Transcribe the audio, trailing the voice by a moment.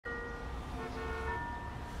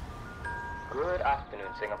Good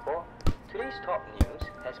afternoon, Singapore. Today's top news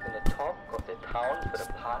has been the talk of the town for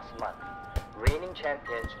the past month. Reigning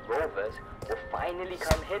champions Rovers will finally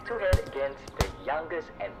come head-to-head against the youngest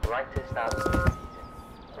and brightest stars of the season.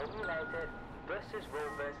 Home United versus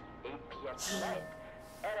Rovers, 8 p.m. tonight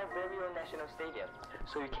at our very own National Stadium.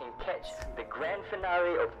 So you can catch the grand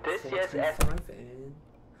finale of this year's F5 and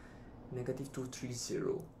negative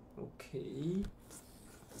 230. Okay.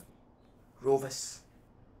 Rovers.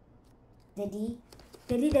 Daddy,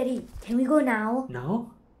 can we go now?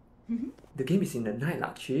 Now? The game is in the night,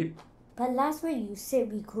 lah, Chip. But last week you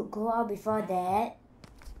said we could go out before that.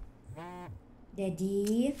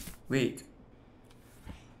 Daddy, Wait.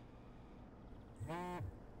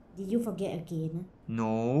 did you forget again?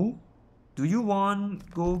 No. Do you want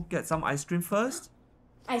go get some ice cream first?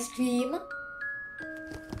 Ice cream?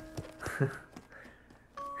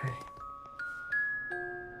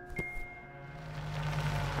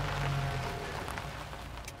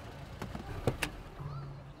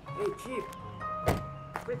 Hey, Chip.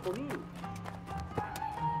 Wait for me.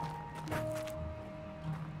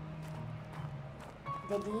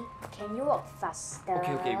 Daddy, can you walk faster?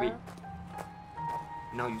 Okay, wait.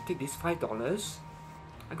 Now you take this $5.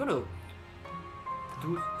 I'm gonna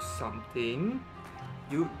do something.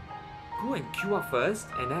 You go and queue up first,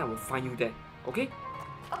 and then I will find you there. Okay?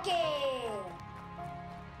 Okay.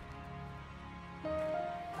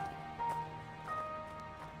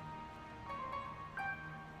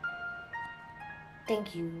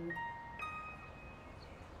 Thank you.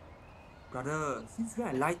 Brother, since when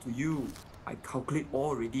I lied to you, I calculate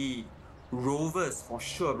already. Rovers for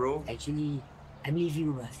sure, bro. Actually, I believe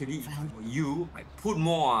you, bro. Actually, for you, I put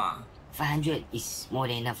more. 500 is more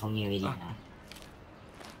than enough for me already.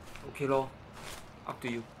 Okay, lor. Up to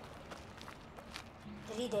you.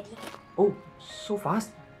 Daddy. Oh, so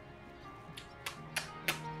fast?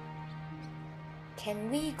 Can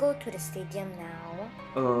we go to the stadium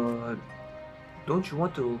now? Don't you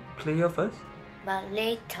want to play here first? But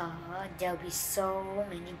later, there'll be so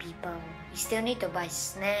many people. We still need to buy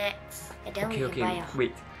snacks. And then we can buy a...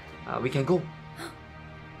 Wait. We can go.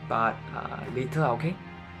 But later, okay?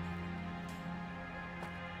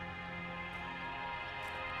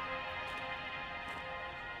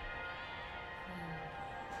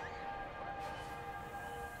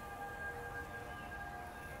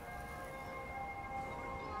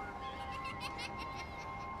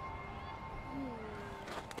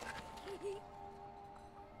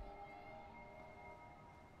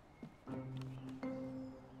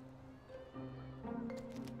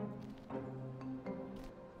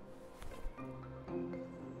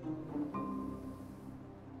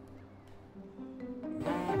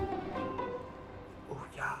 Oh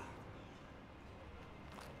yeah.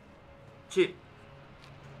 Chip.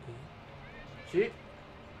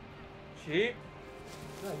 Chip.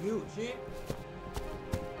 Where are you, Chip?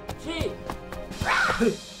 Chip.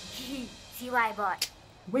 See what I bought?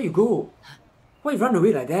 Where you go? Why you run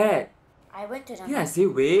away like that? I went to the... Didn't I say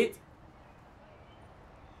wait?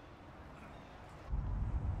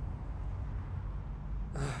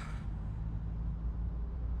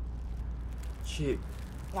 Chip.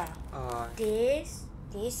 Now, this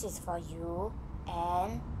is for you,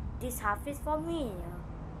 and this half is for me.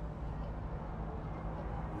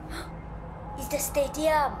 It's the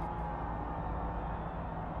stadium.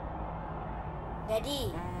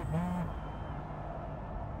 Daddy,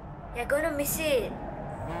 you're gonna miss it.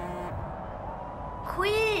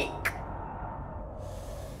 Quick!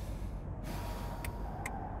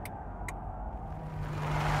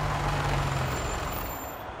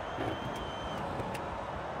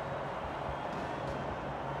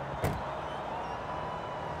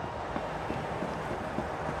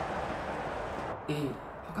 Hey,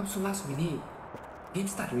 how come so last minute? Game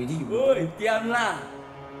start already. Oi, diam lah.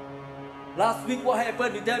 Last week what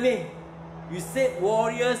happened, you tell me? You said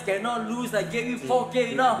Warriors cannot lose, I gave you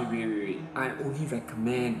 4K, you know? Wait. I only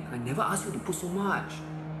recommend. I never asked you to put so much.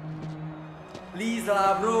 Please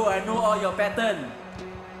lah bro, I know all your pattern.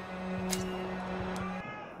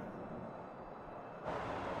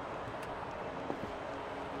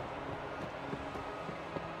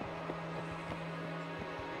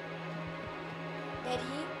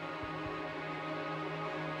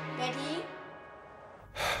 Daddy?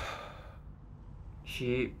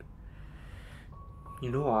 Chip. You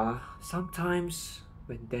know, sometimes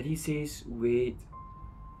when Daddy says wait,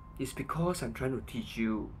 it's because I'm trying to teach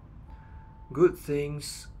you. Good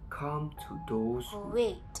things come to those who...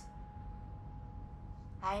 Wait.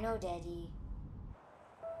 I know, Daddy.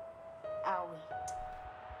 I'll wait.